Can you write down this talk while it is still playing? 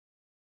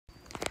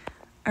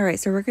All right,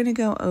 so we're going to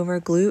go over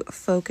glute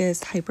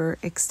focused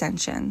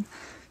hyperextension.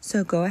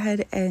 So go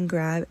ahead and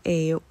grab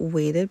a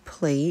weighted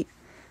plate,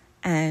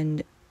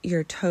 and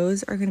your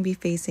toes are going to be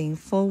facing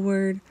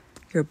forward,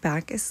 your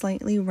back is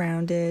slightly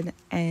rounded,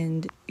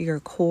 and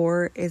your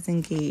core is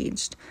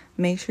engaged.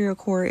 Make sure your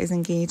core is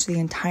engaged the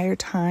entire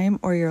time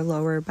or your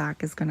lower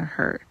back is going to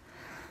hurt.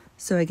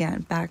 So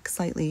again, back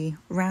slightly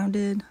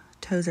rounded,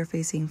 toes are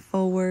facing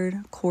forward,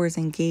 core is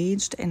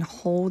engaged, and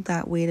hold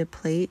that weighted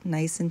plate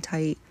nice and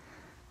tight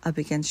up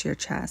against your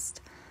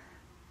chest.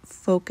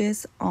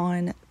 Focus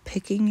on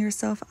picking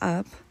yourself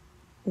up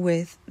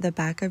with the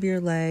back of your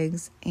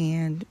legs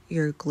and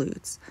your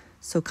glutes.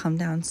 So come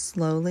down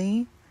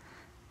slowly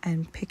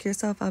and pick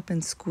yourself up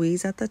and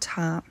squeeze at the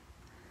top.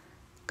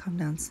 Come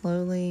down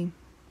slowly,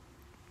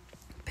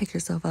 pick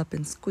yourself up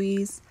and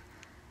squeeze,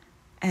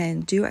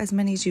 and do as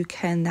many as you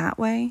can that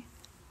way.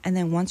 And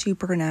then once you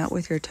burn out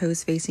with your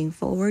toes facing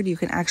forward, you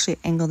can actually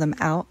angle them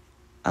out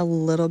a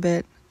little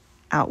bit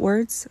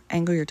outwards,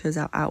 angle your toes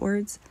out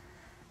outwards,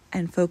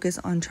 and focus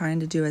on trying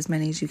to do as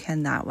many as you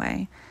can that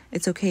way.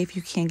 It's okay if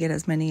you can't get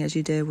as many as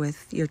you did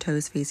with your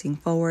toes facing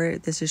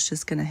forward. This is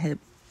just going to hit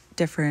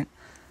different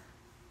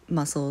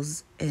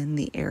muscles in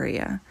the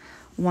area.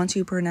 Once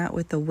you burn out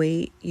with the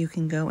weight, you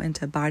can go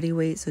into body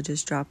weight. So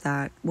just drop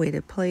that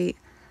weighted plate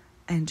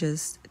and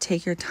just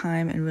take your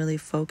time and really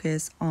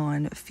focus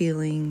on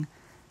feeling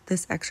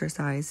this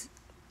exercise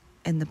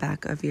in the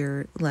back of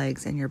your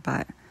legs and your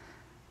butt.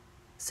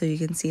 So you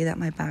can see that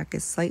my back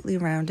is slightly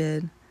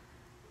rounded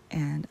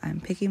and I'm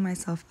picking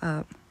myself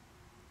up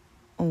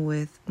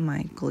with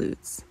my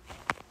glutes.